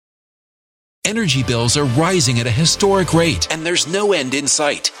energy bills are rising at a historic rate, and there's no end in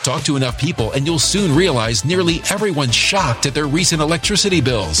sight. Talk to enough people and you'll soon realize nearly everyone's shocked at their recent electricity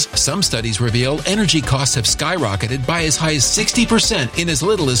bills. Some studies reveal energy costs have skyrocketed by as high as 60% in as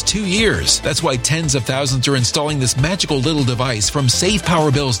little as 2 years. That's why tens of thousands are installing this magical little device from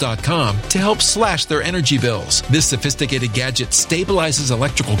SavePowerBills.com to help slash their energy bills. This sophisticated gadget stabilizes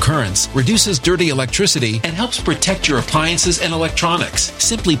electrical currents, reduces dirty electricity, and helps protect your appliances and electronics.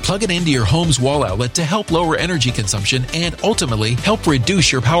 Simply plug it into your home's wall outlet to help lower energy consumption and ultimately help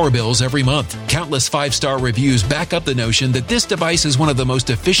reduce your power bills every month. Countless 5-star reviews back up the notion that this device is one of the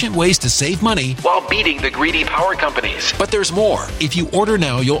most efficient ways to save money while beating the greedy power companies. But there's more. If you order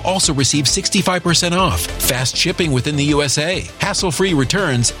now, you'll also receive 65% off, fast shipping within the USA, hassle-free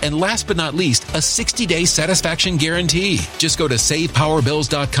returns, and last but not least, a 60-day satisfaction guarantee. Just go to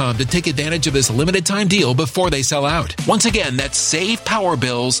SavePowerBills.com to take advantage of this limited time deal before they sell out. Once again, that's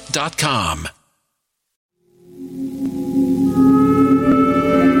SavePowerBills.com.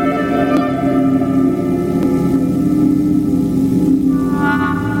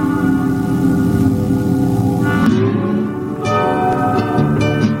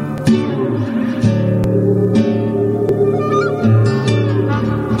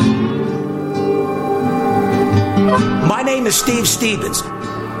 My name is Steve Stevens,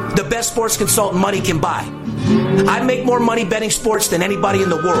 the best sports consultant money can buy. I make more money betting sports than anybody in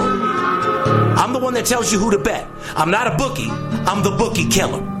the world. I'm the one that tells you who to bet. I'm not a bookie. I'm the bookie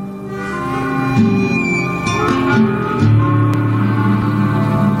killer.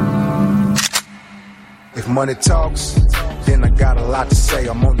 If money talks, then I got a lot to say.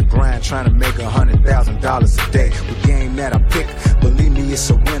 I'm on the grind trying to make $100,000 a day. The game that I pick, believe me, it's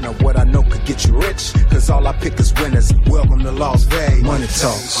a winner. What I know could get you rich, cause all I pick is winners. Welcome to Las Vegas. Money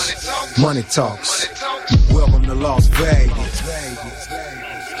talks, money talks. Welcome to Las Vegas.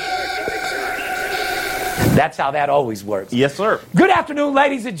 That's how that always works. Yes, sir. Good afternoon,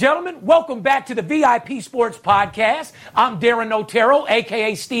 ladies and gentlemen. Welcome back to the VIP Sports Podcast. I'm Darren Otero,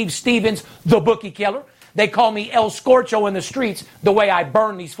 a.k.a. Steve Stevens, the bookie killer. They call me El Scorcho in the streets, the way I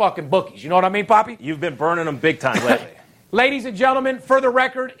burn these fucking bookies. You know what I mean, Poppy? You've been burning them big time lately. Ladies and gentlemen, for the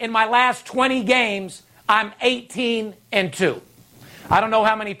record, in my last 20 games, I'm 18-2. I don't know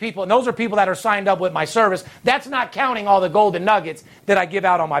how many people, and those are people that are signed up with my service. That's not counting all the golden nuggets that I give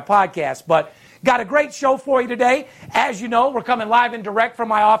out on my podcast. But got a great show for you today. As you know, we're coming live and direct from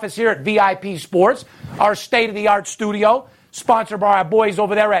my office here at VIP Sports, our state-of-the-art studio, sponsored by our boys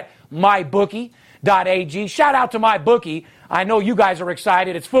over there at MyBookie.ag. Shout out to MyBookie. I know you guys are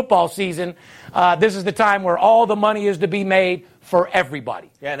excited. It's football season. This is the time where all the money is to be made for everybody.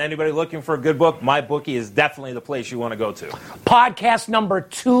 Yeah, and anybody looking for a good book, MyBookie is definitely the place you want to go to. Podcast number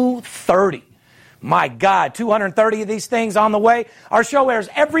 230. My God, 230 of these things on the way. Our show airs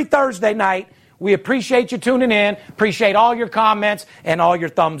every Thursday night. We appreciate you tuning in, appreciate all your comments and all your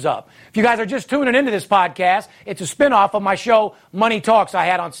thumbs up. If you guys are just tuning into this podcast, it's a spinoff of my show, Money Talks, I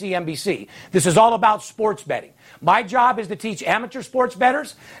had on CNBC. This is all about sports betting. My job is to teach amateur sports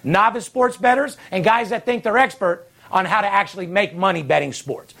bettors, novice sports bettors, and guys that think they're expert on how to actually make money betting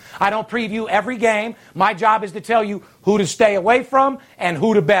sports. I don't preview every game. My job is to tell you who to stay away from and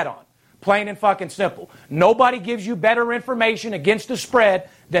who to bet on. Plain and fucking simple. Nobody gives you better information against the spread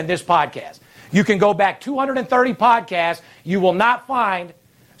than this podcast. You can go back 230 podcasts. You will not find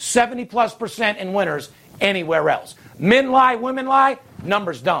 70+% in winners anywhere else. Men lie, women lie,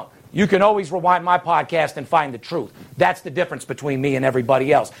 numbers don't. You can always rewind my podcast and find the truth. That's the difference between me and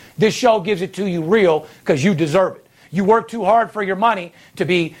everybody else. This show gives it to you real because you deserve it. You work too hard for your money to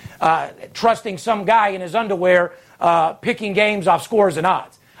be trusting some guy in his underwear picking games off scores and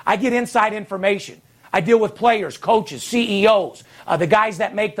odds. I get inside information. I deal with players, coaches, CEOs, the guys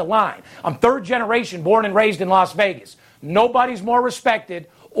that make the line. I'm third generation, born and raised in Las Vegas. Nobody's more respected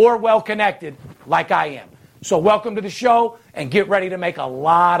or well-connected like I am. So welcome to the show, and get ready to make a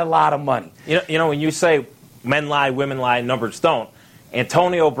lot of money. You know, when you say men lie, women lie, numbers don't,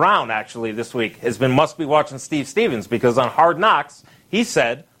 Antonio Brown actually this week must be watching Steve Stevens, because on Hard Knocks, he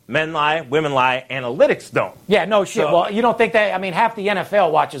said men lie, women lie, analytics don't. Yeah, no shit. So, well, you don't think that? I mean, half the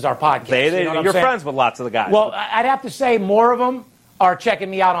NFL watches our podcast. You're friends with lots of the guys. Well, I'd have to say more of them are checking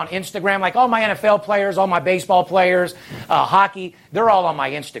me out on Instagram. Like all my NFL players, all my baseball players, hockey, they're all on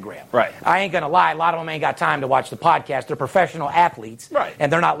my Instagram. Right. I ain't going to lie. A lot of them ain't got time to watch the podcast. They're professional athletes. Right.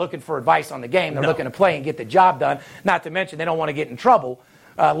 And they're not looking for advice on the game. They're looking to play and get the job done. Not to mention they don't want to get in trouble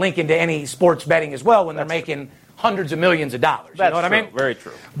linking to any sports betting as well when they're making hundreds of millions of dollars. You know what I mean? Very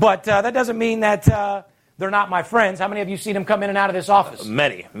true. But that doesn't mean that they're not my friends. How many of you seen them come in and out of this office?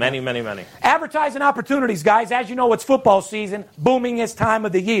 Many. Advertising opportunities, guys. As you know, it's football season, boomingest time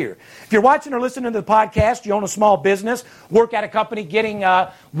of the year. If you're watching or listening to the podcast, you own a small business, work at a company,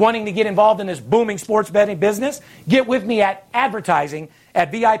 wanting to get involved in this booming sports betting business, get with me at advertising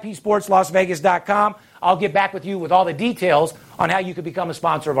at VIPSportsLasVegas.com. I'll get back with you with all the details on how you can become a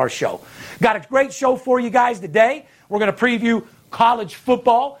sponsor of our show. Got a great show for you guys today. We're going to preview college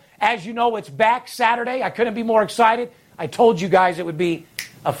football. As you know, it's back Saturday. I couldn't be more excited. I told you guys it would be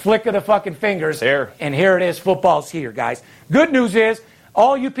a flick of the fucking fingers. There. And here it is. Football's here, guys. Good news is,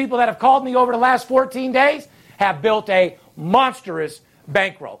 all you people that have called me over the last 14 days have built a monstrous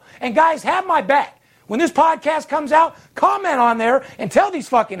bankroll. And guys, have my back. When this podcast comes out, comment on there and tell these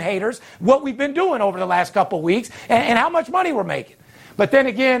fucking haters what we've been doing over the last couple weeks and how much money we're making. But then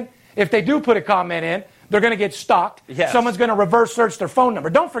again, if they do put a comment in, they're going to get stalked. Yes. Someone's going to reverse search their phone number.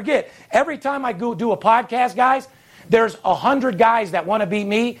 Don't forget, every time I go do a podcast, guys, there's 100 guys that want to be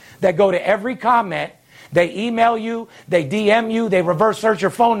me that go to every comment. They email you, they DM you, they reverse search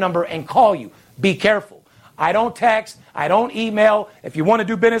your phone number and call you. Be careful. I don't text. I don't email. If you want to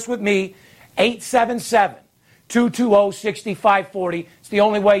do business with me, 877-220-6540. It's the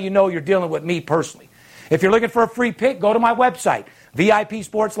only way you know you're dealing with me personally. If you're looking for a free pick, go to my website,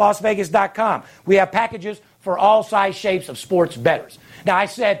 VIPSportsLasVegas.com. We have packages for all size shapes of sports bettors. Now, I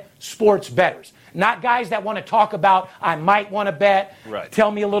said sports bettors, not guys that want to talk about, I might want to bet, right.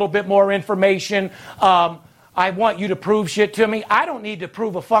 Tell me a little bit more information. I want you to prove shit to me. I don't need to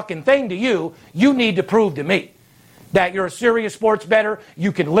prove a fucking thing to you. You need to prove to me that you're a serious sports bettor,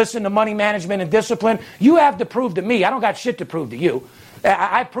 you can listen to money management and discipline. You have to prove to me. I don't got shit to prove to you.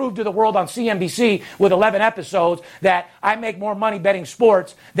 I proved to the world on CNBC with 11 episodes that I make more money betting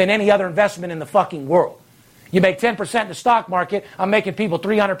sports than any other investment in the fucking world. You make 10% in the stock market, I'm making people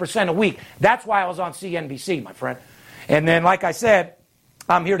 300% a week. That's why I was on CNBC, my friend. And then, like I said,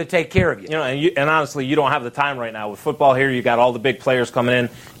 I'm here to take care of you. You know, and honestly, you don't have the time right now. With football here, you got all the big players coming in.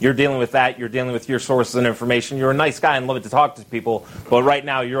 You're dealing with that. You're dealing with your sources and information. You're a nice guy and love to talk to people, but right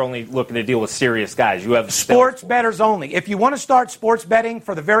now you're only looking to deal with serious guys. You have sports bettors only. If you want to start sports betting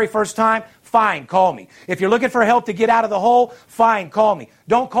for the very first time, fine, call me. If you're looking for help to get out of the hole, fine, call me.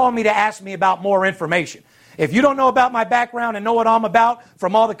 Don't call me to ask me about more information. If you don't know about my background and know what I'm about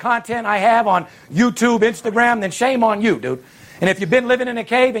from all the content I have on YouTube, Instagram, then shame on you, dude. And if you've been living in a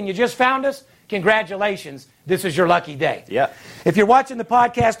cave and you just found us, congratulations. This is your lucky day. Yeah. If you're watching the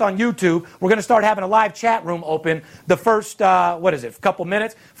podcast on YouTube, we're going to start having a live chat room open the first, couple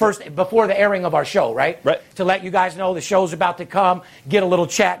minutes, before the airing of our show, right? Right. To let you guys know the show's about to come, get a little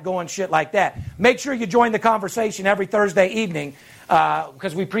chat going, shit like that. Make sure you join the conversation every Thursday evening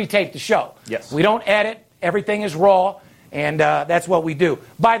because we pre-tape the show. Yes. We don't edit. Everything is raw, and that's what we do.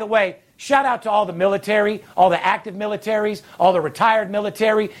 By the way, shout out to all the military, all the active militaries, all the retired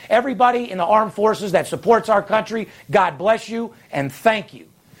military, everybody in the armed forces that supports our country. God bless you and thank you,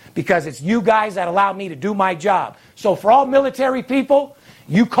 because it's you guys that allow me to do my job. So for all military people,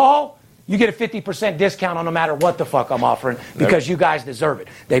 you call, you get a 50% discount on no matter what the fuck I'm offering, because you guys deserve it.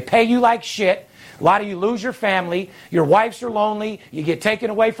 They pay you like shit. A lot of you lose your family, your wives are lonely, you get taken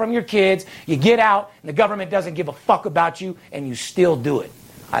away from your kids, you get out, and the government doesn't give a fuck about you, and you still do it.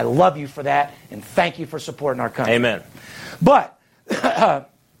 I love you for that, and thank you for supporting our country. Amen. But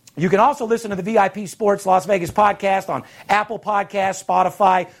you can also listen to the VIP Sports Las Vegas podcast on Apple Podcasts,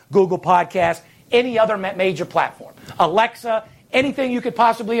 Spotify, Google Podcasts, any other major platform. Alexa, anything you could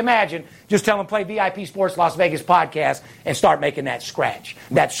possibly imagine, just tell them play VIP Sports Las Vegas podcast and start making that scratch,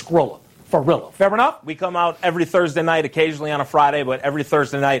 that scroller. For real. Fair enough? We come out every Thursday night, occasionally on a Friday, but every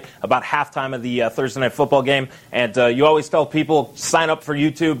Thursday night about halftime of the Thursday night football game. And you always tell people, sign up for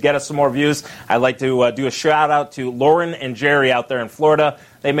YouTube, get us some more views. I'd like to do a shout-out to Lauren and Jerry out there in Florida.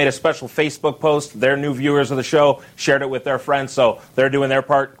 They made a special Facebook post. They're new viewers of the show, shared it with their friends, so they're doing their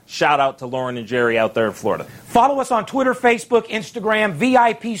part. Shout-out to Lauren and Jerry out there in Florida. Follow us on Twitter, Facebook, Instagram,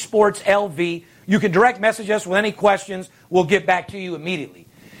 VIP Sports LV. You can direct message us with any questions. We'll get back to you immediately.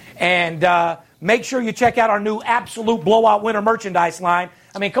 And make sure you check out our new Absolute Blowout Winner merchandise line.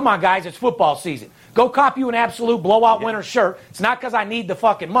 I mean, come on, guys, it's football season. Go cop you an Absolute Blowout Winner shirt. It's not because I need the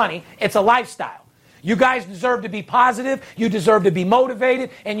fucking money. It's a lifestyle. You guys deserve to be positive. You deserve to be motivated.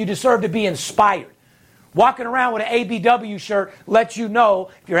 And you deserve to be inspired. Walking around with an ABW shirt lets you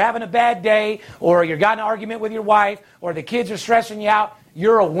know if you're having a bad day or you're got in an argument with your wife or the kids are stressing you out,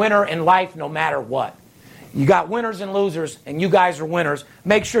 you're a winner in life no matter what. You got winners and losers, and you guys are winners.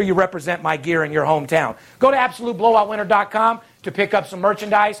 Make sure you represent my gear in your hometown. Go to AbsoluteBlowoutWinner.com. to pick up some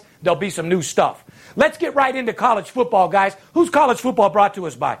merchandise. There'll be some new stuff. Let's get right into college football, guys. Who's college football brought to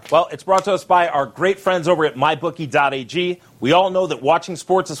us by? Well, it's brought to us by our great friends over at MyBookie.ag. We all know that watching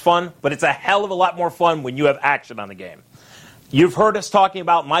sports is fun, but it's a hell of a lot more fun when you have action on the game. You've heard us talking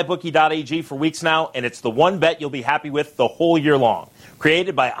about MyBookie.ag for weeks now, and it's the one bet you'll be happy with the whole year long.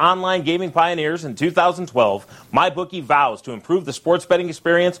 Created by online gaming pioneers in 2012, MyBookie vows to improve the sports betting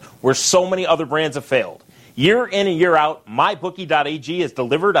experience where so many other brands have failed. Year in and year out, MyBookie.ag has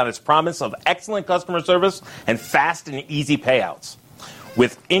delivered on its promise of excellent customer service and fast and easy payouts.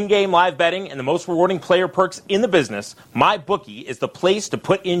 With in-game live betting and the most rewarding player perks in the business, MyBookie is the place to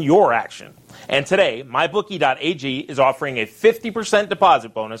put in your action. And today, MyBookie.ag is offering a 50%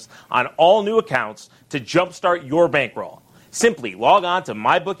 deposit bonus on all new accounts to jumpstart your bankroll. Simply log on to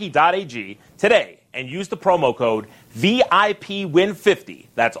MyBookie.ag today and use the promo code VIPWin50.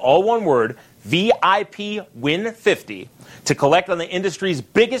 That's all one word, VIPWin50, to collect on the industry's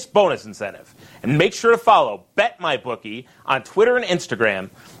biggest bonus incentive. And make sure to follow BetMyBookie on Twitter and Instagram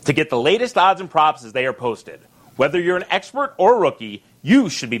to get the latest odds and props as they are posted. Whether you're an expert or a rookie, you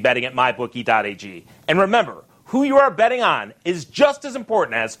should be betting at MyBookie.ag. And remember, who you are betting on is just as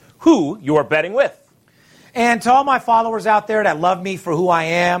important as who you are betting with. And to all my followers out there that love me for who I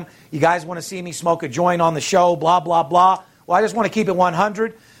am, you guys want to see me smoke a joint on the show, blah, blah, blah. Well, I just want to keep it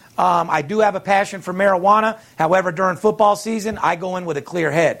 100. I do have a passion for marijuana. However, during football season, I go in with a clear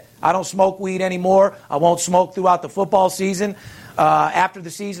head. I don't smoke weed anymore. I won't smoke throughout the football season. After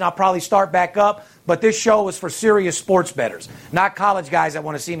the season, I'll probably start back up. But this show is for serious sports bettors, not college guys that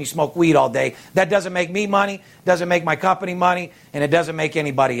want to see me smoke weed all day. That doesn't make me money, doesn't make my company money, and it doesn't make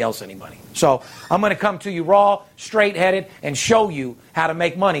anybody else any money. So I'm going to come to you raw, straight-headed, and show you how to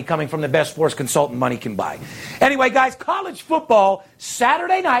make money coming from the best sports consultant money can buy. Anyway, guys, college football,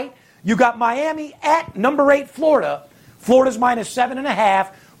 Saturday night, you got Miami at number 8 Florida. Florida's minus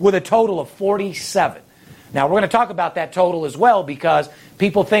 7.5 with a total of 47. Now, we're going to talk about that total as well because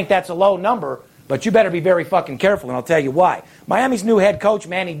people think that's a low number, but you better be very fucking careful, and I'll tell you why. Miami's new head coach,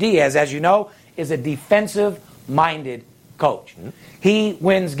 Manny Diaz, as you know, is a defensive-minded coach. He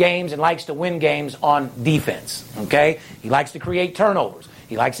wins games and likes to win games on defense, okay? He likes to create turnovers.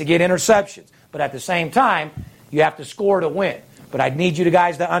 He likes to get interceptions. But at the same time, you have to score to win. But I need you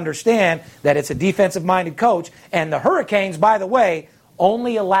guys to understand that it's a defensive-minded coach, and the Hurricanes, by the way,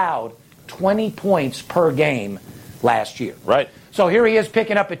 only allowed 20 points per game last year. Right. So here he is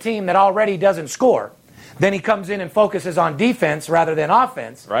picking up a team that already doesn't score. Then he comes in and focuses on defense rather than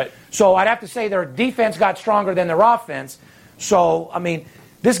offense. Right. So I'd have to say their defense got stronger than their offense. So, I mean,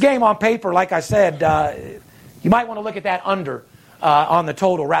 this game on paper, like I said, you might want to look at that under on the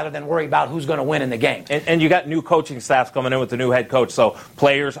total rather than worry about who's going to win in the game. And you got new coaching staffs coming in with the new head coach, so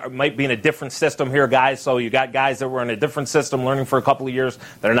players might be in a different system here, guys. So you got guys that were in a different system learning for a couple of years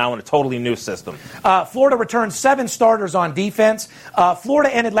that are now in a totally new system. Florida returned 7 starters on defense.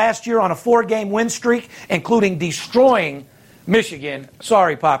 Florida ended last year on a 4-game win streak, including destroying Michigan.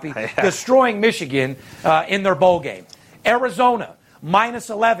 Sorry, Poppy. Destroying Michigan in their bowl game. Arizona, minus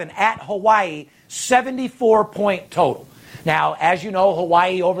 11 at Hawaii, 74-point total. Now, as you know,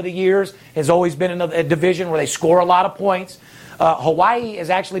 Hawaii over the years has always been in a division where they score a lot of points. Hawaii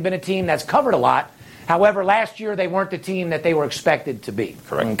has actually been a team that's covered a lot. However, last year they weren't the team that they were expected to be.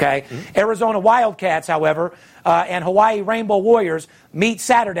 Correct. Okay? Mm-hmm. Arizona Wildcats, however, and Hawaii Rainbow Warriors meet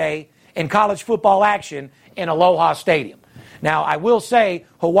Saturday in college football action in Aloha Stadium. Now, I will say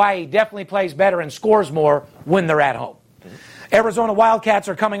Hawaii definitely plays better and scores more when they're at home. Mm-hmm. Arizona Wildcats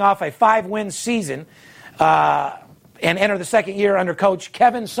are coming off a 5-win season and enter the second year under coach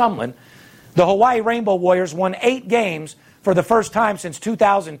Kevin Sumlin. The Hawaii Rainbow Warriors won 8 games for the first time since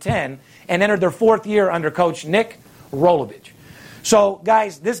 2010 and entered their 4th year under coach Nick Rolovich. So,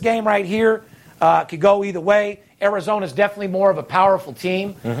 guys, this game right here could go either way. Arizona's definitely more of a powerful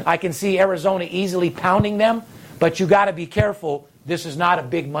team. Mm-hmm. I can see Arizona easily pounding them, but you got to be careful. This is not a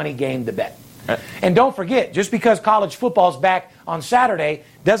big money game to bet. And don't forget, just because college football's back on Saturday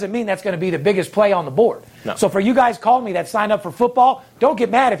doesn't mean that's going to be the biggest play on the board. No. So for you guys call me that signed up for football, don't get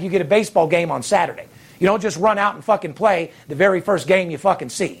mad if you get a baseball game on Saturday. You don't just run out and fucking play the very first game you fucking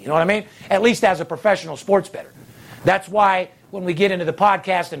see. You know what I mean? At least as a professional sports bettor. That's why when we get into the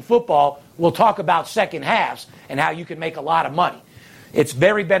podcast and football, we'll talk about second halves and how you can make a lot of money. it's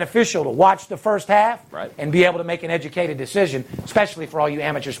very beneficial to watch the first half Right. and be able to make an educated decision, especially for all you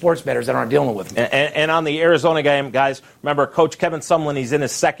amateur sports bettors that aren't dealing with me. And on the Arizona game, guys, remember Coach Kevin Sumlin, he's in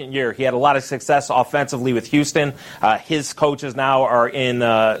his second year. He had a lot of success offensively with Houston. His coaches now are in,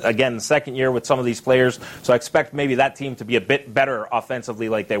 again, the second year with some of these players. So I expect maybe that team to be a bit better offensively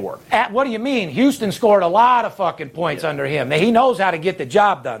like they were. What do you mean? Houston scored a lot of fucking points under him. He knows how to get the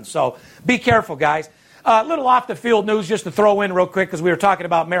job done. So be careful, guys. A little off-the-field news just to throw in real quick because we were talking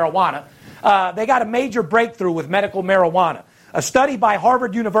about marijuana. They got a major breakthrough with medical marijuana. A study by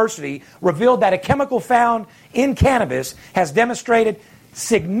Harvard University revealed that a chemical found in cannabis has demonstrated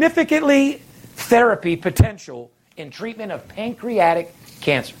significantly therapy potential in treatment of pancreatic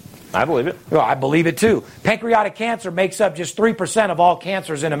cancer. I believe it. Well, I believe it too. Pancreatic cancer makes up just 3% of all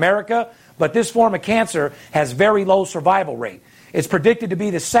cancers in America, but this form of cancer has very low survival rate. It's predicted to be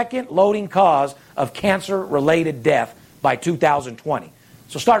the second leading cause of cancer-related death by 2020.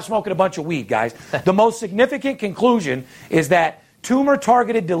 So start smoking a bunch of weed, guys. The most significant conclusion is that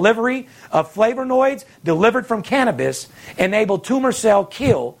tumor-targeted delivery of flavonoids delivered from cannabis enable tumor cell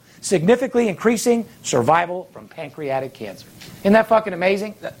kill, significantly increasing survival from pancreatic cancer. Isn't that fucking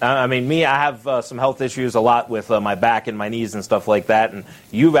amazing? I mean, I have some health issues a lot with my back and my knees and stuff like that, and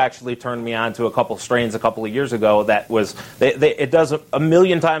you've actually turned me on to a couple strains a couple of years ago that was, it does a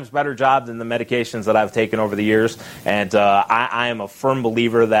million times better job than the medications that I've taken over the years, and I am a firm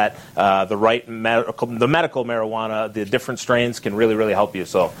believer that the medical marijuana, the different strains can really, really help you.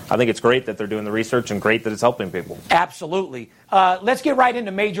 So I think it's great that they're doing the research and great that it's helping people. Absolutely. Let's get right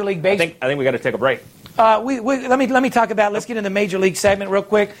into Major League Baseball. I think we got to take a break. Let me talk about. Let's get in the Major League segment real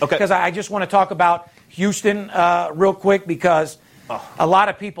quick, because I just want to talk about Houston real quick because a lot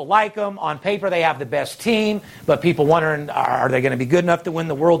of people like them. On paper, they have the best team, but people wondering, are they going to be good enough to win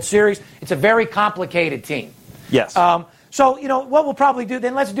the World Series? It's a very complicated team. Yes. So, what we'll probably do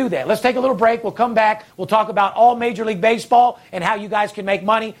then, let's do that. Let's take a little break. We'll come back. We'll talk about all Major League Baseball and how you guys can make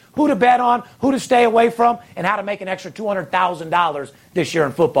money, who to bet on, who to stay away from, and how to make an extra $200,000 this year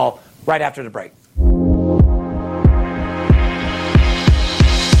in football right after the break.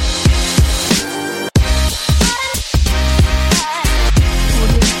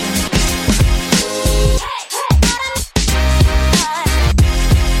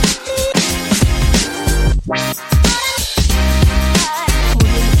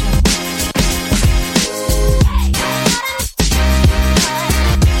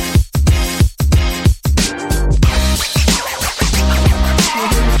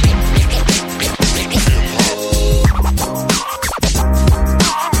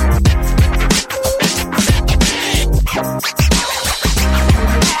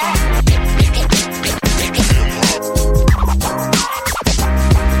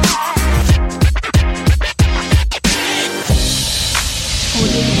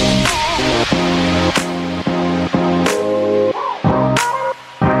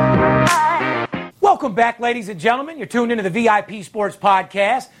 Welcome back, ladies and gentlemen. You're tuned into the VIP Sports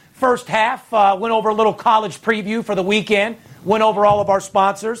Podcast. First half, went over a little college preview for the weekend, went over all of our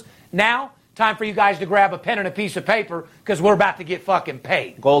sponsors. Now, time for you guys to grab a pen and a piece of paper because we're about to get fucking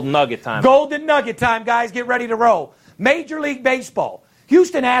paid. Golden Nugget time. Golden Nugget time, guys. Get ready to roll. Major League Baseball.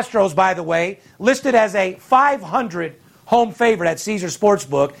 Houston Astros, by the way, listed as a 500 home favorite at Caesar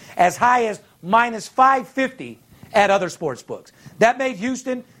Sportsbook, as high as minus 550 at other sportsbooks. That made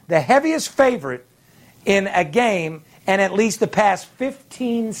Houston the heaviest favorite in a game in at least the past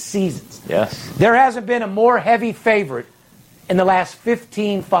 15 seasons. Yes. There hasn't been a more heavy favorite in the last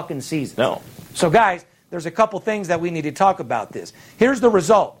 15 fucking seasons. No. So, guys, there's a couple things that we need to talk about this. Here's the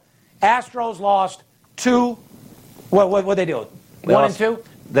result. Astros lost two. What they do? 1 and 2?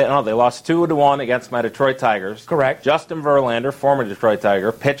 They lost 2-1 against my Detroit Tigers. Correct. Justin Verlander, former Detroit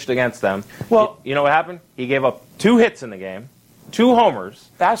Tiger, pitched against them. Well, you know what happened? He gave up 2 hits in the game, 2 homers.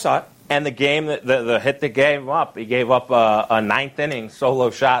 I saw it. And the game, the hit that gave him up, he gave up a ninth inning solo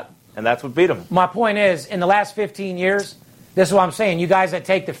shot, and that's what beat him. My point is, in the last 15 years, this is what I'm saying. You guys that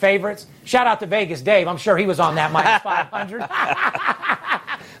take the favorites, shout out to Vegas Dave. I'm sure he was on that minus 500.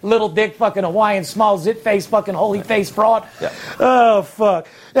 Little dick fucking Hawaiian, small zit face fucking holy face fraud. Yeah. Oh, fuck.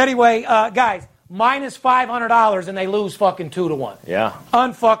 Anyway, guys, minus $500 and they lose fucking 2-1. Yeah.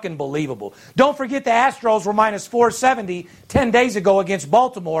 Unfucking believable. Don't forget the Astros were minus 470 10 days ago against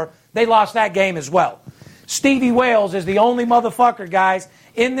Baltimore. They lost that game as well. Stevie Wales is the only motherfucker, guys,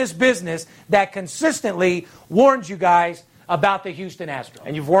 in this business that consistently warns you guys about the Houston Astros.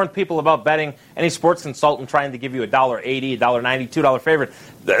 And you've warned people about betting. Any sports consultant trying to give you $1.80, $1.90, $2 favorite.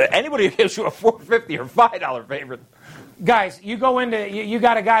 Anybody who gives you a $4.50 or $5 favorite, Guys, you go into, you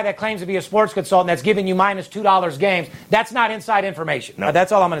got a guy that claims to be a sports consultant that's giving you minus $2 games. That's not inside information. No.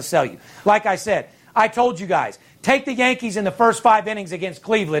 That's all I'm going to sell you. Like I said, I told you guys, take the Yankees in the first 5 innings against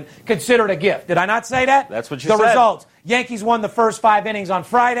Cleveland, consider it a gift. Did I not say that? That's what you said. The results. Yankees won the first 5 innings on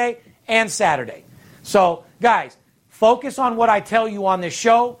Friday and Saturday. So, guys, focus on what I tell you on this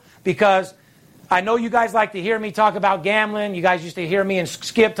show, because I know you guys like to hear me talk about gambling. You guys used to hear me and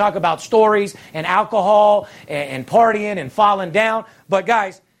Skip talk about stories and alcohol and partying and falling down. But,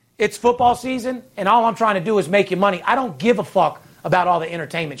 guys, it's football season, and all I'm trying to do is make you money. I don't give a fuck about all the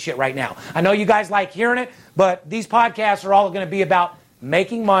entertainment shit right now. I know you guys like hearing it, but these podcasts are all going to be about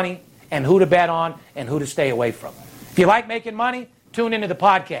making money and who to bet on and who to stay away from. If you like making money, tune into the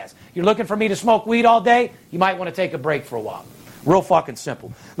podcast. You're looking for me to smoke weed all day, you might want to take a break for a while. Real fucking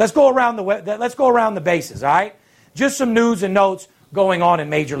simple. Let's go around the bases, all right? Just some news and notes going on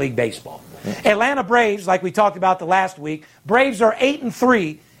in Major League Baseball. Atlanta Braves, like we talked about the last week, Braves are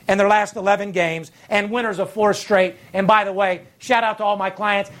 8-3 in their last 11 games and winners of 4 straight. And by the way, shout out to all my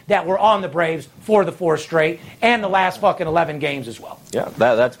clients that were on the Braves for the 4 straight and the last fucking 11 games as well. Yeah,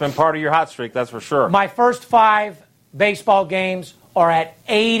 that's been part of your hot streak, that's for sure. My first 5 baseball games are at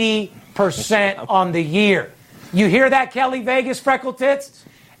 80% on the year. You hear that, Kelly Vegas, freckle tits?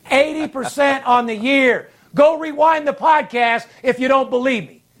 80% on the year. Go rewind the podcast if you don't believe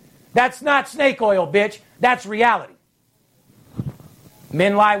me. That's not snake oil, bitch. That's reality.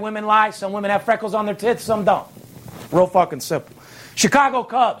 Men lie, women lie. Some women have freckles on their tits, some don't. Real fucking simple. Chicago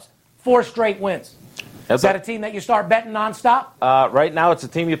Cubs, 4 straight wins. Is that a team that you start betting nonstop? Right now, it's a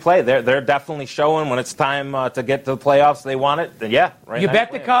team you play. They're definitely showing when it's time to get to the playoffs. They want it. Then yeah, right. You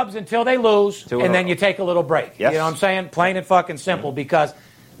bet the Cubs until they lose, and then you take a little break. Yes. You know what I'm saying? Plain and fucking simple, because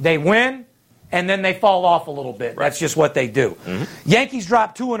they win and then they fall off a little bit. Right. That's just what they do. Mm-hmm. Yankees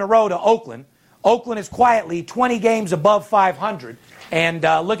dropped 2 in a row to Oakland. Oakland is quietly 20 games above 500 and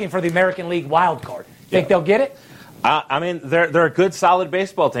looking for the American League wild card. Think they'll get it? I mean, they're a good, solid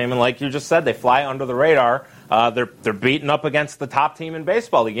baseball team, and like you just said, they fly under the radar. They're beating up against the top team in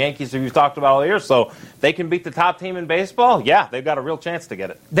baseball, the Yankees, who you've talked about all year. So they can beat the top team in baseball. Yeah, they've got a real chance to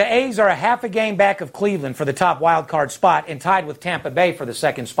get it. The A's are a half a game back of Cleveland for the top wild card spot, and tied with Tampa Bay for the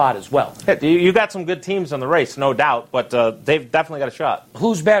second spot as well. You got some good teams in the race, no doubt, but they've definitely got a shot.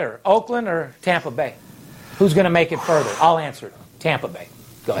 Who's better, Oakland or Tampa Bay? Who's going to make it further? I'll answer it. Tampa Bay.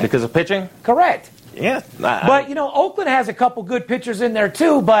 Go ahead. Because of pitching? Correct. Yeah. But, you know, Oakland has a couple good pitchers in there,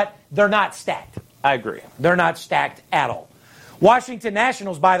 too, but they're not stacked. I agree. They're not stacked at all. Washington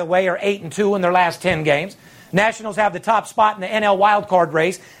Nationals, by the way, are 8-2 in their last 10 games. Nationals have the top spot in the NL wildcard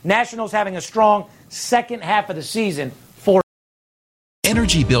race. Nationals having a strong second half of the season.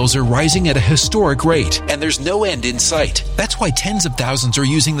 Energy bills are rising at a historic rate, and there's no end in sight. That's why tens of thousands are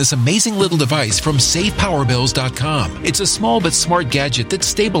using this amazing little device from SavePowerBills.com. It's a small but smart gadget that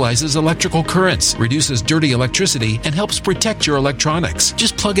stabilizes electrical currents, reduces dirty electricity, and helps protect your electronics.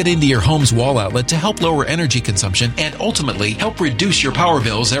 Just plug it into your home's wall outlet to help lower energy consumption and ultimately help reduce your power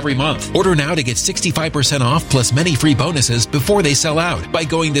bills every month. Order now to get 65% off plus many free bonuses before they sell out by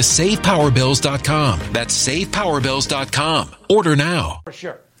going to SavePowerBills.com. That's SavePowerBills.com. Order now. For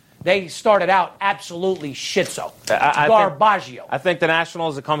sure. They started out absolutely shitso. Garbaggio. I think the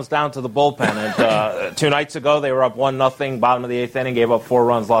Nationals, it comes down to the bullpen. And 2 nights ago, they were up 1-0, bottom of the 8th inning, gave up 4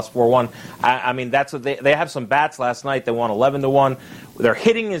 runs, lost 4-1. I mean, that's what they have some bats last night. They won 11-1. Their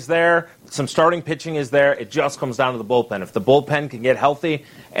hitting is there. Some starting pitching is there. It just comes down to the bullpen. If the bullpen can get healthy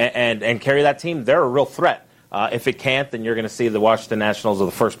and carry that team, they're a real threat. If it can't, then you're going to see the Washington Nationals of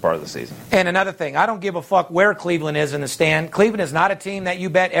the first part of the season. And another thing, I don't give a fuck where Cleveland is in the stand. Cleveland is not a team that you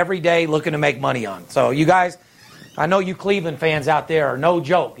bet every day looking to make money on. So you guys, I know you Cleveland fans out there are no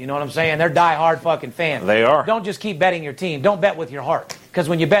joke. You know what I'm saying? They're diehard fucking fans. They are. Don't just keep betting your team. Don't bet with your heart. Because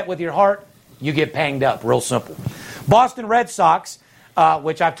when you bet with your heart, you get panged up. Real simple. Boston Red Sox,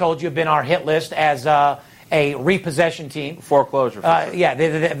 which I've told you have been our hit list as a repossession team. Foreclosure. Yeah,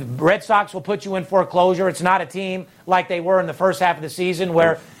 the Red Sox will put you in foreclosure. It's not a team like they were in the first half of the season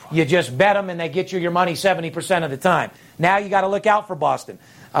where you just bet them and they get you your money 70% of the time. Now you got to look out for Boston.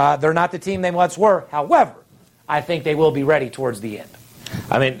 They're not the team they once were. However, I think they will be ready towards the end.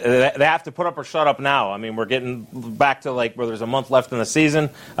 I mean, they have to put up or shut up now. I mean, we're getting back to like where there's a month left in the season.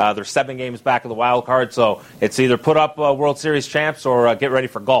 There's 7 games back of the wild card, so it's either put up World Series champs or get ready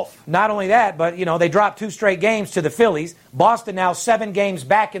for golf. Not only that, but you know they dropped 2 straight games to the Phillies. Boston now 7 games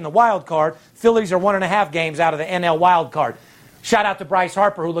back in the wild card. Phillies are 1.5 games out of the NL wild card. Shout out to Bryce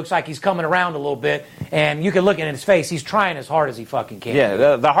Harper, who looks like he's coming around a little bit, and you can look at his face. He's trying as hard as he fucking can.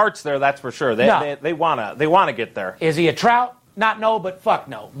 Yeah, the heart's there, that's for sure. They want to get there. Is he a Trout? Not no, but fuck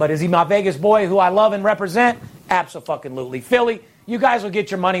no. But is he my Vegas boy who I love and represent? Abso-fucking-lutely. Philly, you guys will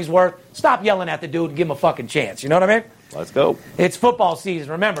get your money's worth. Stop yelling at the dude and give him a fucking chance. You know what I mean? Let's go. It's football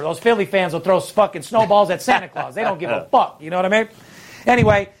season. Remember, those Philly fans will throw fucking snowballs at Santa Claus. They don't give a fuck. You know what I mean?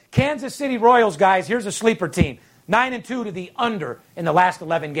 Anyway, Kansas City Royals, guys, here's a sleeper team. 9-2 to the under in the last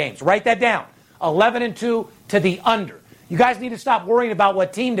 11 games. Write that down. 11-2 to the under. You guys need to stop worrying about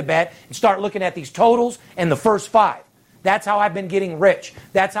what team to bet and start looking at these totals and the first 5. That's how I've been getting rich.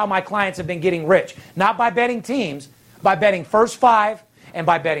 That's how my clients have been getting rich. Not by betting teams, by betting first 5 and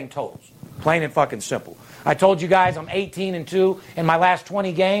by betting totals. Plain and fucking simple. I told you guys I'm 18-2 in my last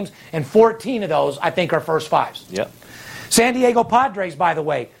 20 games, and 14 of those I think are first 5s. Yep. San Diego Padres, by the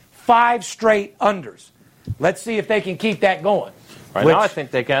way, 5 straight unders. Let's see if they can keep that going. Right now I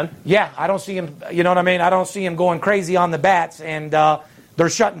think they can. Yeah, I don't see him, you know what I mean? I don't see him going crazy on the bats, and they're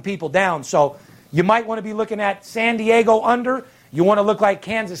shutting people down. So you might want to be looking at San Diego under. You want to look like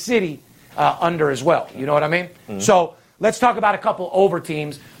Kansas City under as well. You know what I mean? Mm-hmm. So let's talk about a couple over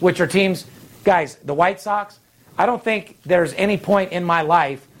teams, which are teams, guys, the White Sox. I don't think there's any point in my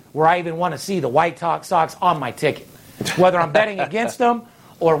life where I even want to see the White Sox on my ticket. Whether I'm betting against them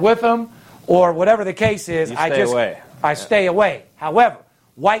or with them or whatever the case is, I stay away. However,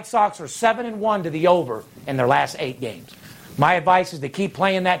 White Sox are 7-1 to the over in their last 8 games. My advice is to keep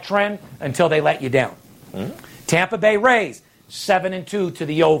playing that trend until they let you down. Mm-hmm. Tampa Bay Rays, 7-2 to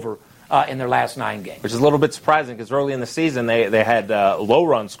the over in their last 9 games. Which is a little bit surprising because early in the season they had low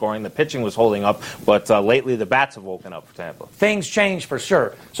run scoring. The pitching was holding up, but lately the bats have woken up for Tampa. Things change for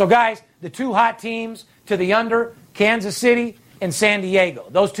sure. So, guys, the 2 hot teams to the under, Kansas City and San Diego.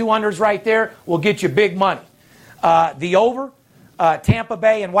 Those 2 unders right there will get you big money. The over, Tampa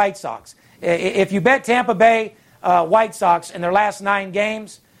Bay and White Sox. If you bet Tampa Bay, White Sox in their last 9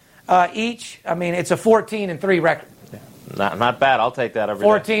 games each, I mean, it's a 14-3 record. Not bad. I'll take that every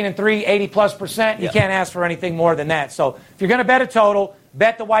day. 14-3, 80+%. You can't ask for anything more than that. So if you're going to bet a total,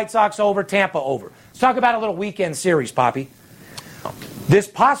 bet the White Sox over, Tampa over. Let's talk about a little weekend series, Poppy. This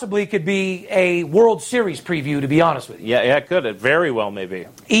possibly could be a World Series preview, to be honest with you. Yeah, it could. It very well may be.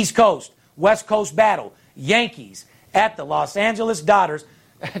 East Coast, West Coast battle. Yankees at the Los Angeles Dodgers.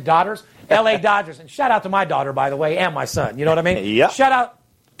 L.A. Dodgers. And shout out to my daughter, by the way, and my son. You know what I mean? Yep. Shout out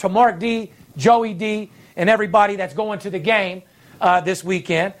to Mark D., Joey D., and everybody that's going to the game this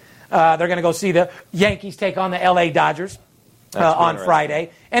weekend. They're going to go see the Yankees take on the L.A. Dodgers on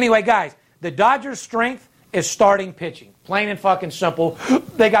Friday. Anyway, guys, the Dodgers' strength is starting pitching. Plain and fucking simple.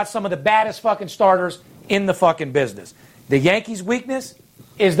 They got some of the baddest fucking starters in the fucking business. The Yankees' weakness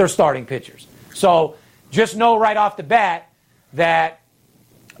is their starting pitchers. So just know right off the bat that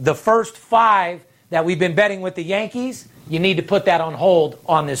the first 5 that we've been betting with the Yankees, you need to put that on hold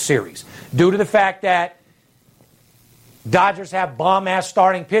on this series. Due to the fact that Dodgers have bomb-ass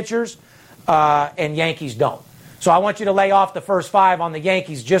starting pitchers and Yankees don't. So I want you to lay off the first 5 on the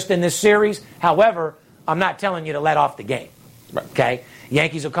Yankees just in this series. However, I'm not telling you to let off the game. Okay?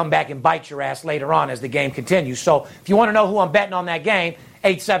 Yankees will come back and bite your ass later on as the game continues. So if you want to know who I'm betting on that game,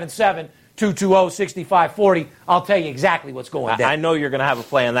 877-220-6540. I'll tell you exactly what's going down. I know you're going to have a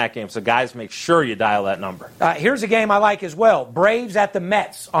play in that game, so guys, make sure you dial that number. Here's a game I like as well. Braves at the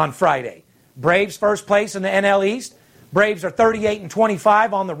Mets on Friday. Braves first place in the NL East. Braves are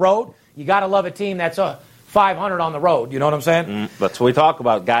 38-25 on the road. You got to love a team that's 500 on the road. You know what I'm saying? That's what we talk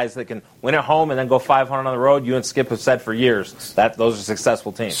about. Guys that can win at home and then go 500 on the road. You and Skip have said for years that those are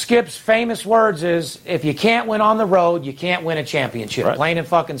successful teams. Skip's famous words is, if you can't win on the road, you can't win a championship. Right. Plain and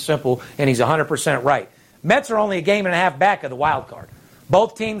fucking simple, and he's 100% right. Mets are only a game and a half back of the wild card.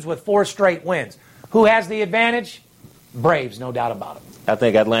 Both teams with 4 straight wins. Who has the advantage? Braves, no doubt about it. I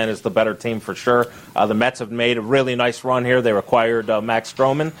think Atlanta's the better team for sure. The Mets have made a really nice run here. They acquired Max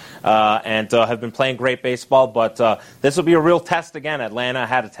Stroman and have been playing great baseball. But this will be a real test again. Atlanta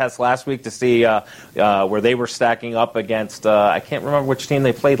had a test last week to see where they were stacking up against, I can't remember which team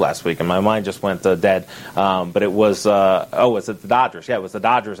they played last week, and my mind just went dead. But it was, was it the Dodgers? Yeah, it was the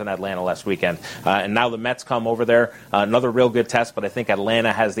Dodgers in Atlanta last weekend. And now the Mets come over there. Another real good test, but I think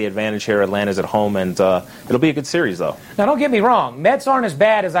Atlanta has the advantage here. Atlanta's at home, and it'll be a good series, though. Now, don't get me wrong. Mets aren't as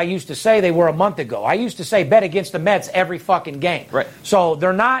bad as I used to say they were a month ago. I used to say bet against the Mets every fucking game. Right. So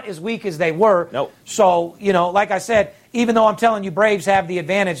they're not as weak as they were. Nope. So, like I said, even though I'm telling you Braves have the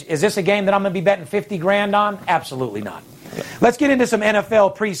advantage, is this a game that I'm going to be betting $50,000 on? Absolutely not. Yeah. Let's get into some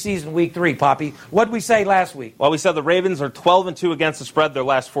NFL preseason week 3, Poppy. What did we say last week? Well, we said the Ravens are 12-2 against the spread their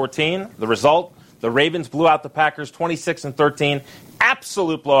last 14. The result, the Ravens blew out the Packers 26-13.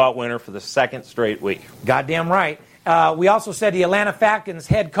 Absolute blowout winner for the second straight week. Goddamn right. We also said the Atlanta Falcons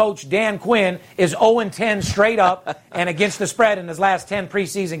head coach Dan Quinn is 0-10 straight up and against the spread in his last 10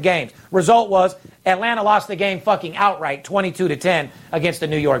 preseason games. Result was Atlanta lost the game fucking outright, 22-10 against the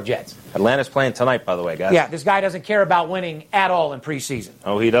New York Jets. Atlanta's playing tonight, by the way, guys. Yeah, this guy doesn't care about winning at all in preseason.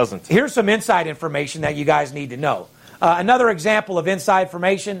 Oh, he doesn't. Here's some inside information that you guys need to know. Another example of inside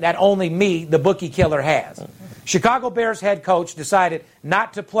information that only me, the bookie killer, has. Chicago Bears head coach decided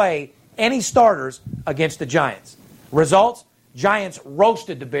not to play any starters against the Giants. Results, Giants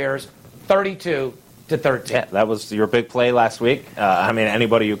roasted the Bears 32-13. Yeah, that was your big play last week.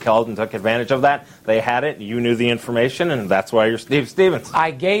 Anybody who called and took advantage of that, they had it. You knew the information, and that's why you're Steve Stevens. I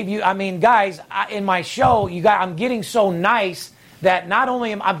gave you, guys, in my show, I'm getting so nice that not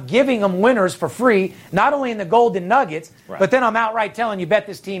only am I'm giving them winners for free, not only in the Golden Nuggets, right, but then I'm outright telling you, bet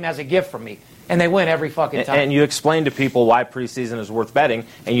this team has a gift from me. And they win every fucking time. And you explain to people why preseason is worth betting,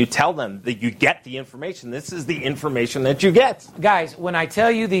 and you tell them that you get the information. This is the information that you get. Guys, when I tell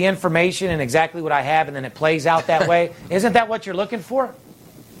you the information and exactly what I have and then it plays out that way, isn't that what you're looking for?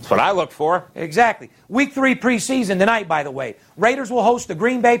 That's what I look for. Exactly. Week 3 preseason tonight, by the way. Raiders will host the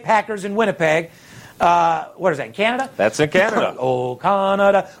Green Bay Packers in Winnipeg. What is that, in Canada? That's in Canada. Oh,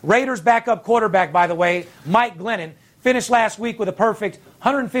 Canada. Raiders backup quarterback, by the way, Mike Glennon, finished last week with a perfect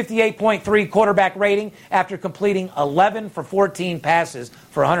 158.3 quarterback rating after completing 11 for 14 passes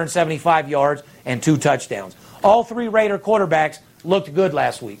for 175 yards and 2 touchdowns. All 3 Raider quarterbacks looked good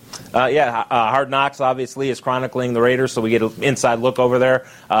last week. Hard Knocks, obviously, is chronicling the Raiders, so we get an inside look over there.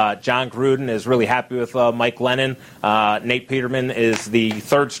 John Gruden is really happy with Mike Glennon. Nate Peterman is the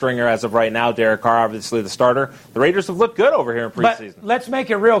third stringer as of right now. Derek Carr, obviously, the starter. The Raiders have looked good over here in preseason. But let's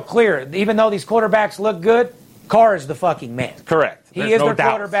make it real clear. Even though these quarterbacks look good, Carr is the fucking man. Correct. He is their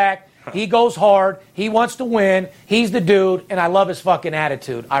quarterback. He goes hard. He wants to win. He's the dude, and I love his fucking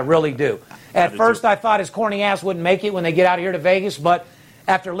attitude. I really do. At first, I thought his corny ass wouldn't make it when they get out here to Vegas, but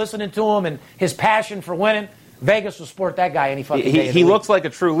after listening to him and his passion for winning, Vegas will support that guy any fucking day. He looks like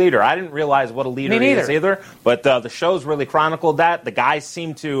a true leader. I didn't realize what a leader he is either, but the show's really chronicled that. The guys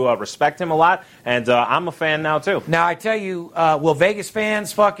seem to respect him a lot, and I'm a fan now, too. Now, I tell you, will Vegas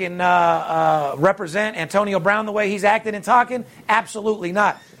fans fucking represent Antonio Brown the way he's acting and talking? Absolutely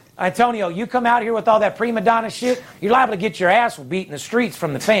not. Antonio, you come out here with all that prima donna shit, you're liable to get your ass beat in the streets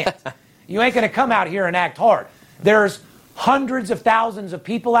from the fans. You ain't going to come out here and act hard. There's hundreds of thousands of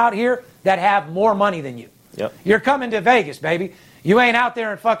people out here that have more money than you. Yep. You're coming to Vegas, baby. You ain't out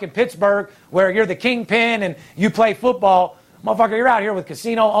there in fucking Pittsburgh where you're the kingpin and you play football. Motherfucker, you're out here with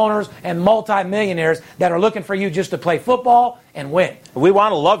casino owners and multimillionaires that are looking for you just to play football and win. We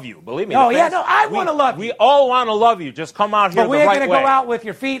want to love you, believe me. Oh, yeah, no, I want to love you. We all want to love you. Just come out here the right way. But we ain't going to go out with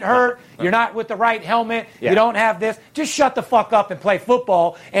your feet hurt. You're not with the right helmet. Yeah. You don't have this. Just shut the fuck up and play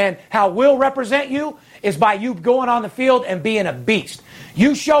football. And how we'll represent you is by you going on the field and being a beast.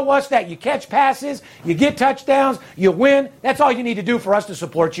 You show us that you catch passes, you get touchdowns, you win. That's all you need to do for us to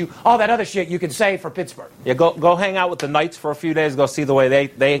support you. All that other shit you can say for Pittsburgh. Yeah, go hang out with the Knights for a few days. Go see the way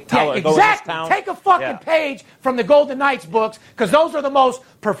they tell it. Go in this town. Take a fucking page from the Golden Knights books, because those are the most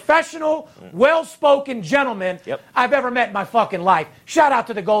professional, well-spoken gentlemen I've ever met in my fucking life. Shout out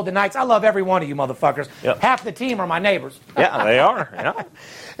to the Golden Knights. I love every one of you motherfuckers. Yep. Half the team are my neighbors. Yeah, they are. Yeah.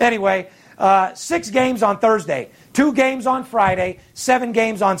 Anyway, 6 games on Thursday, 2 games on Friday, 7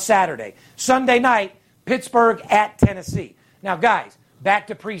 games on Saturday. Sunday night, Pittsburgh at Tennessee. Now, guys, back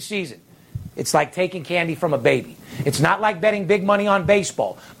to preseason. It's like taking candy from a baby. It's not like betting big money on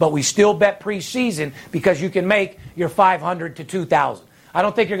baseball, but we still bet preseason because you can make your $500 to $2,000. I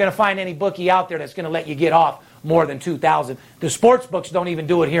don't think you're going to find any bookie out there that's going to let you get off more than $2,000. The sports books don't even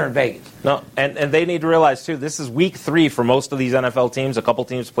do it here in Vegas. No, and they need to realize, too, this is week 3 for most of these NFL teams. A couple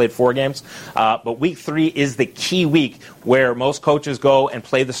teams played 4 games. But week 3 is the key week where most coaches go and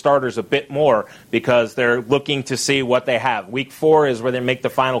play the starters a bit more because they're looking to see what they have. Week 4 is where they make the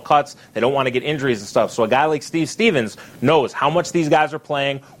final cuts. They don't want to get injuries and stuff. So a guy like Steve Stevens knows how much these guys are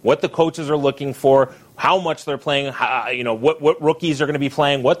playing, what the coaches are looking for, how much they're playing, what rookies are going to be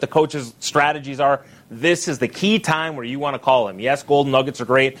playing, what the coaches' strategies are. This is the key time where you want to call him. Yes, Golden Nuggets are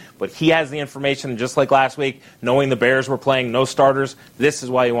great, but he has the information, just like last week, knowing the Bears were playing no starters. This is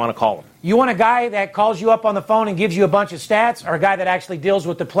why you want to call him. You want a guy that calls you up on the phone and gives you a bunch of stats, or a guy that actually deals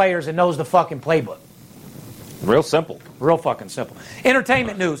with the players and knows the fucking playbook? Real simple. Real fucking simple.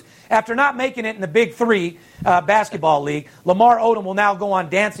 Entertainment news. After not making it in the Big 3 basketball league, Lamar Odom will now go on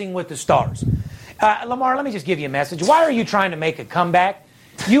Dancing with the Stars. Lamar, let me just give you a message. Why are you trying to make a comeback?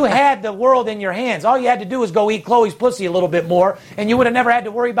 You had the world in your hands. All you had to do was go eat Chloe's pussy a little bit more, and you would have never had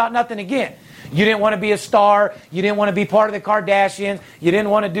to worry about nothing again. You didn't want to be a star. You didn't want to be part of the Kardashians. You didn't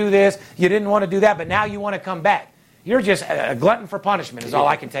want to do this. You didn't want to do that, but now you want to come back. you're just a glutton for punishment is all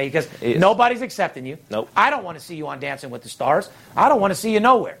I can tell you, because nobody's accepting you. Nope. I don't want to see you on Dancing with the Stars. I don't want to see you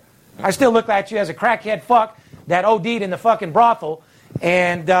nowhere. I still look at you as a crackhead fuck that OD'd in the fucking brothel,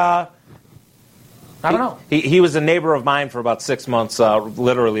 and I don't know. He was a neighbor of mine for about 6 months,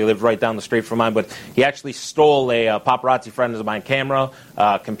 literally lived right down the street from mine, but he actually stole a paparazzi friend of mine camera,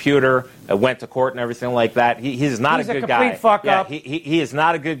 computer, went to court and everything like that. He's not a good guy. He's a complete fuck up. He is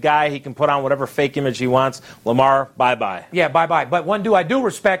not a good guy. He can put on whatever fake image he wants. Lamar, bye-bye. Yeah, bye-bye. But one dude I do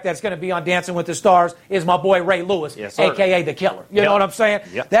respect that's going to be on Dancing with the Stars is my boy Ray Lewis, yes, sir. a.k.a. The Killer. You know what I'm saying?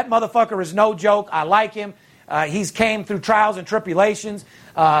 Yep. That motherfucker is no joke. I like him. He's came through trials and tribulations.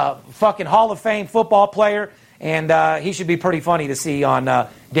 Fucking Hall of Fame football player. And he should be pretty funny to see on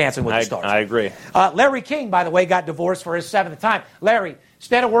Dancing with the Stars. I agree. Larry King, by the way, got divorced for his 7th time. Larry,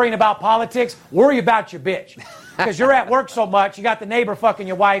 instead of worrying about politics, worry about your bitch. Because you're at work so much, you got the neighbor fucking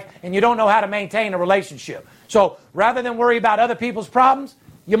your wife, and you don't know how to maintain a relationship. So rather than worry about other people's problems,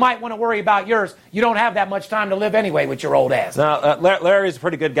 you might want to worry about yours. You don't have that much time to live anyway with your old ass. Now, Larry's a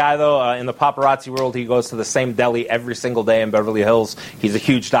pretty good guy, though. In the paparazzi world, he goes to the same deli every single day in Beverly Hills. He's a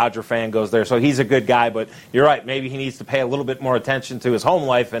huge Dodger fan, goes there. So he's a good guy, but you're right. Maybe he needs to pay a little bit more attention to his home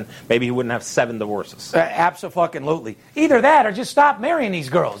life, and maybe he wouldn't have 7 divorces. Abso-fucking-lutely. Either that or just stop marrying these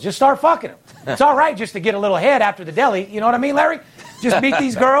girls. Just start fucking them. It's all right just to get a little head after the deli. You know what I mean, Larry? Just meet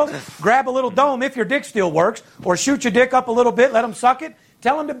these girls, grab a little dome if your dick still works, or shoot your dick up a little bit, let them suck it,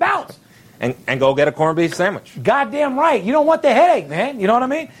 tell them to bounce. And go get a corned beef sandwich. Goddamn right. You don't want the headache, man. You know what I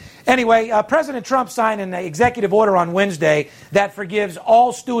mean? Anyway, President Trump signed an executive order on Wednesday that forgives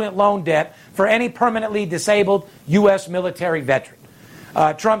all student loan debt for any permanently disabled U.S. military veteran.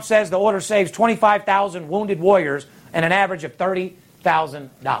 Trump says the order saves 25,000 wounded warriors and an average of $30,000.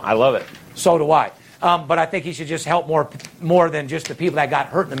 I love it. So do I. But I think he should just help more than just the people that got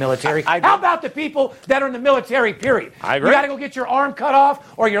hurt in the military. How about the people that are in the military, period? I agree. You got to go get your arm cut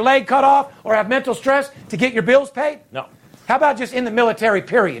off or your leg cut off or have mental stress to get your bills paid? No. How about just in the military,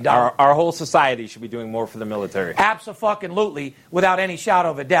 period, dog? Our whole society should be doing more for the military. Abso-fucking-lutely, without any shadow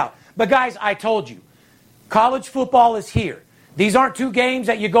of a doubt. But, guys, I told you, college football is here. These aren't 2 games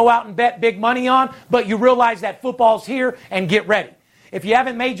that you go out and bet big money on, but you realize that football's here and get ready. If you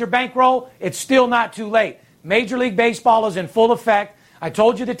haven't made your bankroll, it's still not too late. Major League Baseball is in full effect. I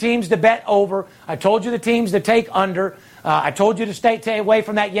told you the teams to bet over. I told you the teams to take under. I told you to stay away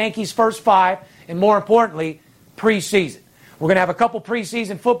from that Yankees first 5. And more importantly, preseason. We're going to have a couple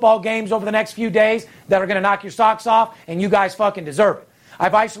preseason football games over the next few days that are going to knock your socks off, and you guys fucking deserve it.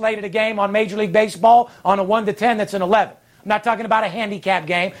 I've isolated a game on Major League Baseball on a 1 to 10 that's an 11. I'm not talking about a handicap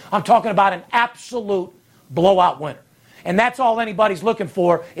game. I'm talking about an absolute blowout winner. And that's all anybody's looking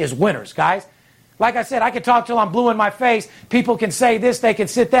for is winners, guys. Like I said, I can talk till I'm blue in my face. People can say this, they can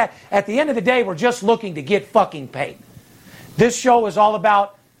sit that. At the end of the day, we're just looking to get fucking paid. This show is all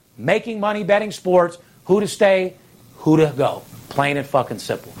about making money betting sports, who to stay, who to go. Plain and fucking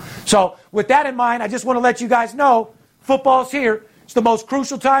simple. So with that in mind, I just want to let you guys know football's here. It's the most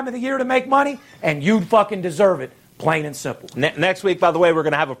crucial time of the year to make money, and you fucking deserve it. Plain and simple. Next week, by the way, we're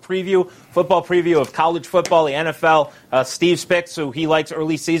going to have a football preview of college football, the NFL. Steve Spicks, who he likes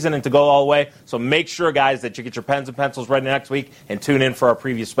early season and to go all the way. So make sure, guys, that you get your pens and pencils ready next week and tune in for our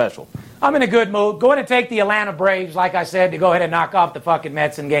preview special. I'm in a good mood. Go ahead and take the Atlanta Braves, like I said, to go ahead and knock off the fucking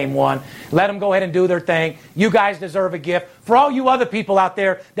Mets in Game 1. Let them go ahead and do their thing. You guys deserve a gift. For all you other people out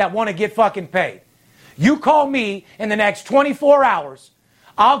there that want to get fucking paid, you call me in the next 24 hours.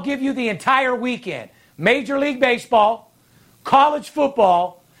 I'll give you the entire weekend. Major League Baseball, college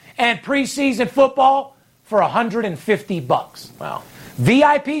football, and preseason football for $150. Wow.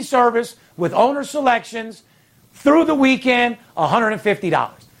 VIP service with owner selections through the weekend,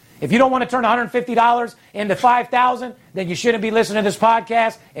 $150. If you don't want to turn $150 into $5,000, then you shouldn't be listening to this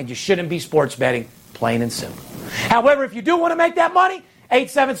podcast and you shouldn't be sports betting, plain and simple. However, if you do want to make that money,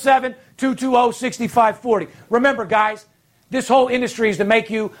 877-220-6540. Remember, guys, this whole industry is to make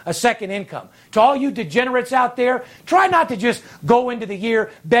you a second income. To all you degenerates out there, try not to just go into the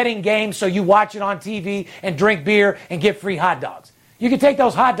year betting games so you watch it on TV and drink beer and get free hot dogs. You can take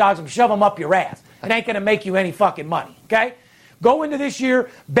those hot dogs and shove them up your ass. It ain't going to make you any fucking money, okay? Go into this year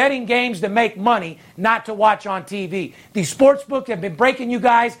betting games to make money, not to watch on TV. These sports books have been breaking you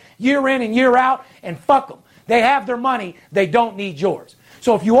guys year in and year out, and fuck them. They have their money. They don't need yours.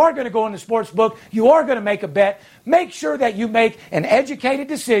 So if you are going to go in the sports book, you are going to make a bet, make sure that you make an educated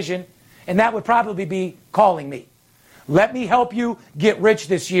decision, and that would probably be calling me. Let me help you get rich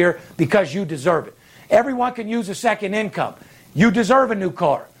this year because you deserve it. Everyone can use a second income. You deserve a new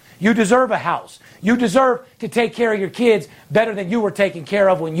car. You deserve a house. You deserve to take care of your kids better than you were taken care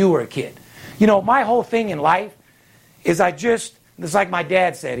of when you were a kid. You know, my whole thing in life is it's like my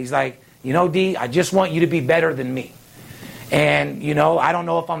dad said. He's like, D, I just want you to be better than me. And, I don't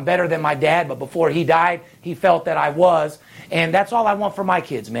know if I'm better than my dad, but before he died, he felt that I was. And that's all I want for my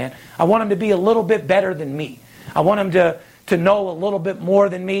kids, man. I want them to be a little bit better than me. I want them to know a little bit more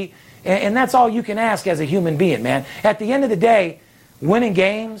than me. And that's all you can ask as a human being, man. At the end of the day, winning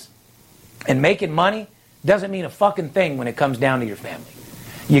games and making money doesn't mean a fucking thing when it comes down to your family.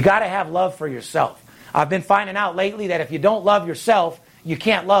 You got to have love for yourself. I've been finding out lately that if you don't love yourself, you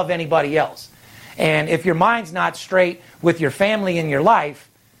can't love anybody else. And if your mind's not straight with your family and your life,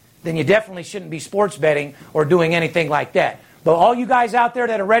 then you definitely shouldn't be sports betting or doing anything like that. But all you guys out there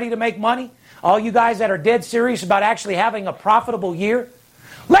that are ready to make money, all you guys that are dead serious about actually having a profitable year,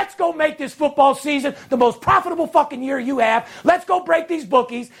 let's go make this football season the most profitable fucking year you have. Let's go break these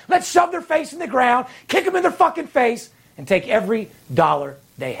bookies. Let's shove their face in the ground, kick them in their fucking face, and take every dollar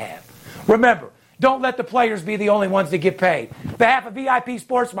they have. Remember, don't let the players be the only ones that get paid. On behalf of VIP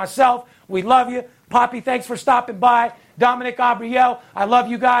Sports, myself, we love you. Poppy, thanks for stopping by. Dominic Abriel, I love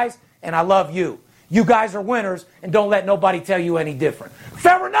you guys, and I love you. You guys are winners, and don't let nobody tell you any different.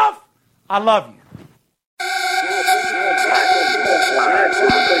 Fair enough? I love you.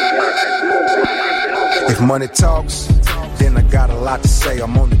 If money talks, then I got a lot to say.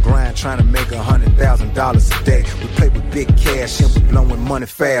 I'm on the grind trying to make $100,000 a day. We play with big cash and we blowing money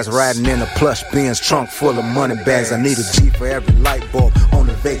fast. Riding in a plush Benz trunk full of money bags. I need a G for every light bulb on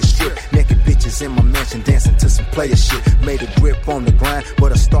the Vegas Strip. Naked bitches in my mansion dancing to some player shit. Made a grip on the grind,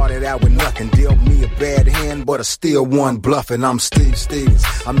 but I started out with nothing. Dealt me a bad hand, but I still won bluffing. I'm Steve Stevens.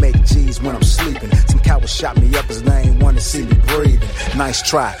 I make G's when I'm sleeping. Some cowards shot me up as they ain't want to see me breathing. Nice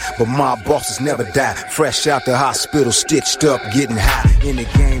try, but my bosses never die. Fresh out the hospital, stitched up, getting high. In the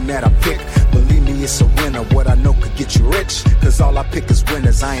game that I pick, believe me, it's a winner. What I know could get you rich, cause all I pick is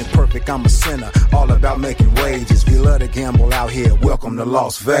winners. I ain't perfect, I'm a sinner. All about making wages. We love to gamble out here. Welcome to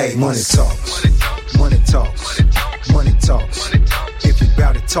Las Vegas. Money talks. Money talks. Money talks. If you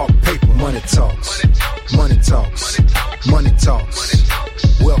bout to talk paper, money talks. Money talks. Money talks.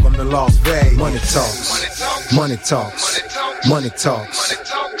 Welcome to Las Vegas. Money talks. Money talks. Money talks.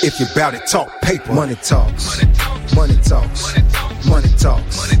 If you bout to talk paper, money talks. Money talks. Money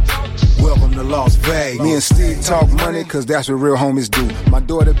talks. Welcome to Las Vegas. Me and Steve talk money, cause that's what real homies do. My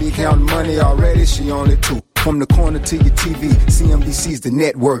daughter be counting money already, she only 2. From the corner to your TV, CNBC's the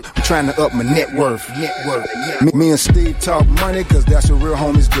network. I'm trying to up my net worth. Me and Steve talk money, cause that's what real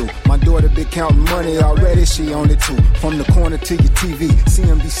homies do. My daughter be counting money already, she only 2. From the corner to your TV,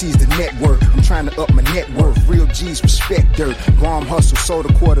 CNBC's the network. I'm trying to up my net worth. Real G's respect dirt. Bomb hustle, sold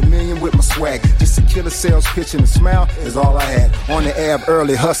 $250,000 with my swag. Just a killer sales pitch and a smile is all I had. On the ab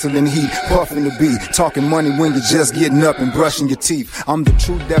early, hustling heat, puffing the beat. Talking money when you're just getting up and brushing your teeth. I'm the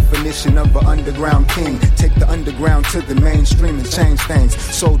true definition of an underground king. Take the underground to the mainstream and change things.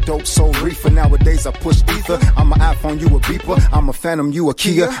 So dope, so reefer. Nowadays I push ether. I'm an iPhone, you a beeper. I'm a Phantom, you a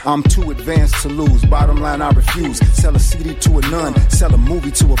Kia. I'm too advanced to lose. Bottom line, I refuse. Sell a CD to a nun. Sell a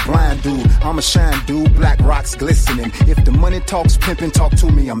movie to a blind dude. I'm a shine dude. Black rocks glistening. If the money talks, pimping, talk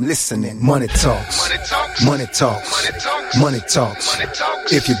to me, I'm listening. Money talks. Money talks. Money talks.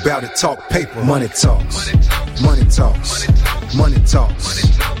 If you bout to talk paper, money talks. Money talks. Money talks.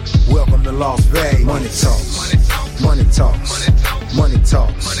 Welcome to Las Vegas. Money talks. Money talks. Money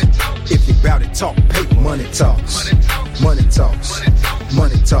talks. If you bout to talk paper, money talks. Money talks.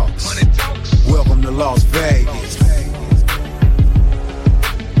 Money talks. Welcome to Las Vegas.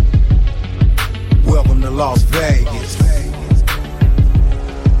 Welcome to Las Vegas.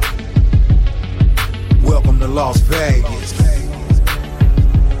 Welcome to Las Vegas.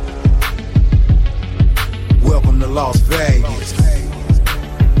 Welcome to Las Vegas.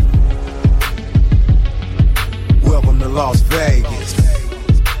 Welcome to Las Vegas.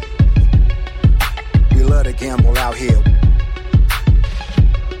 We love to gamble out here.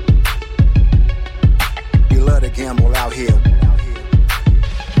 We love to gamble out here.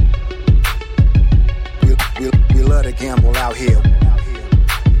 We love to gamble out here.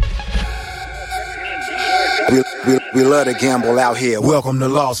 We love to gamble out here. Welcome to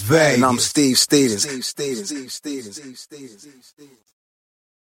Las Vegas. And I'm Steve Stevens.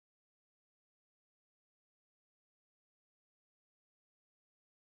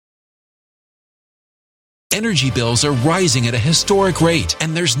 energy bills are rising at a historic rate,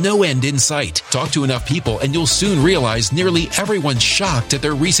 and there's no end in sight. Talk to enough people and you'll soon realize nearly everyone's shocked at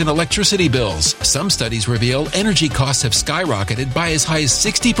their recent electricity bills. Some studies reveal energy costs have skyrocketed by as high as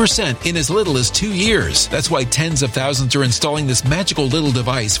 60% in as little as 2 years. That's why tens of thousands are installing this magical little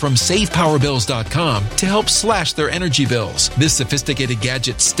device from SavePowerBills.com to help slash their energy bills. This sophisticated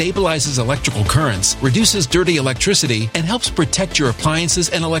gadget stabilizes electrical currents, reduces dirty electricity, and helps protect your appliances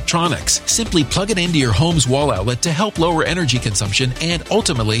and electronics. Simply plug it into your home's wall outlet to help lower energy consumption and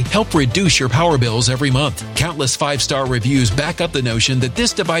ultimately help reduce your power bills every month. Countless 5-star reviews back up the notion that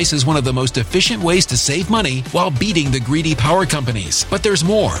this device is one of the most efficient ways to save money while beating the greedy power companies. But there's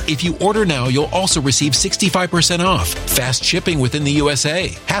more. If you order now, you'll also receive 65% off, fast shipping within the USA,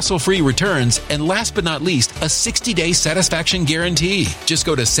 hassle-free returns, and last but not least, a 60-day satisfaction guarantee. Just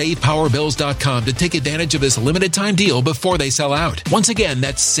go to SavePowerBills.com to take advantage of this limited time deal before they sell out. Once again,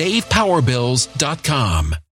 that's SavePowerBills.com.